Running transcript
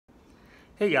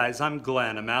Hey guys, I'm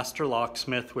Glenn, a master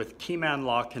locksmith with Keyman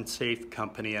Lock and Safe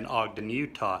Company in Ogden,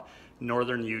 Utah,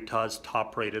 northern Utah's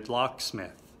top-rated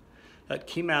locksmith. At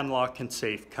Keyman Lock and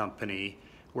Safe Company,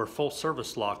 we're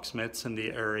full-service locksmiths in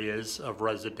the areas of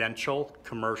residential,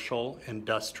 commercial,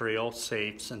 industrial,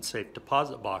 safes, and safe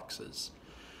deposit boxes.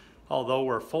 Although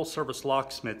we're full-service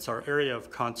locksmiths, our area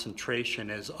of concentration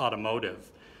is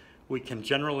automotive. We can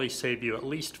generally save you at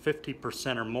least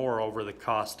 50% or more over the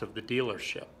cost of the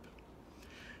dealership.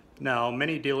 Now,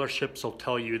 many dealerships will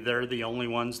tell you they're the only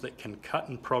ones that can cut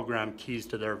and program keys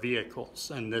to their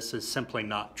vehicles, and this is simply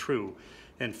not true.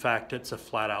 In fact, it's a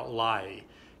flat-out lie.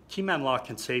 Keyman Lock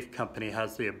and Safe Company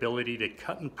has the ability to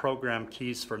cut and program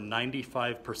keys for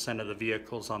 95% of the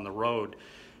vehicles on the road,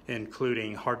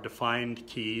 including hard-to-find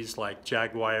keys like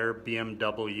Jaguar,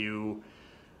 BMW,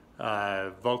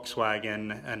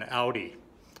 Volkswagen, and Audi.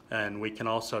 And we can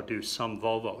also do some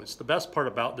Volvos. The best part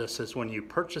about this is when you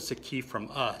purchase a key from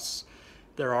us,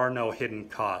 there are no hidden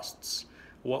costs.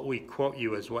 What we quote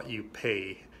you is what you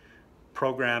pay.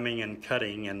 Programming and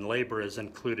cutting and labor is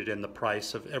included in the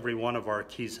price of every one of our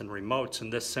keys and remotes,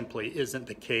 and this simply isn't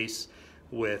the case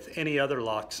with any other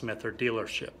locksmith or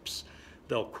dealerships.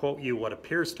 They'll quote you what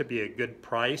appears to be a good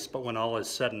price, but when all is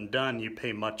said and done, you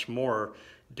pay much more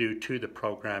due to the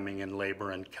programming and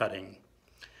labor and cutting.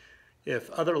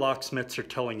 If other locksmiths are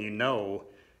telling you no,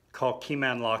 call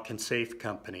Keyman Lock and Safe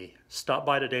Company. Stop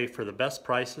by today for the best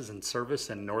prices and service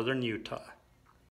in northern Utah.